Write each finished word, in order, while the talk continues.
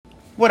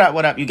What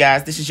up, you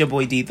guys? This is your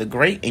boy D the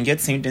Great, and you're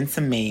tuned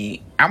into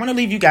me. I want to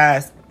leave you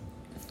guys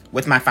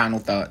with my final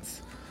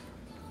thoughts.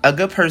 A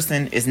good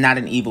person is not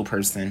an evil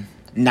person.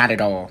 Not at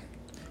all.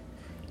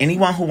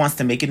 Anyone who wants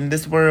to make it in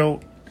this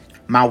world,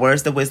 my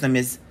words of wisdom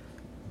is,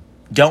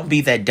 don't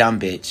be that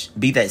dumb bitch.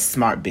 Be that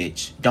smart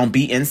bitch. Don't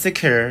be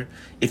insecure.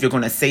 If you're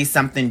going to say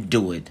something,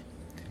 do it.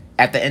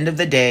 At the end of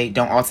the day,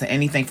 don't alter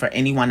anything for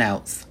anyone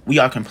else. We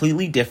are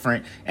completely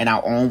different in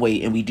our own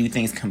way, and we do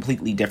things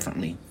completely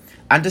differently.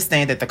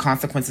 Understand that the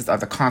consequences are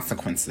the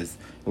consequences.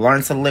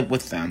 Learn to live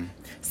with them.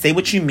 Say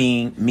what you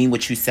mean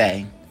what you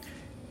say.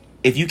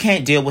 If you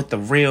can't deal with the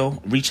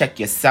real, recheck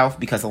yourself,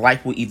 because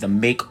life will either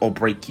make or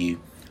break you.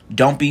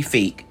 Don't be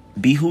fake.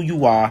 Be who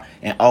you are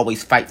and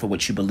always fight for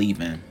what you believe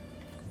in.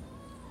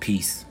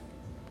 Peace.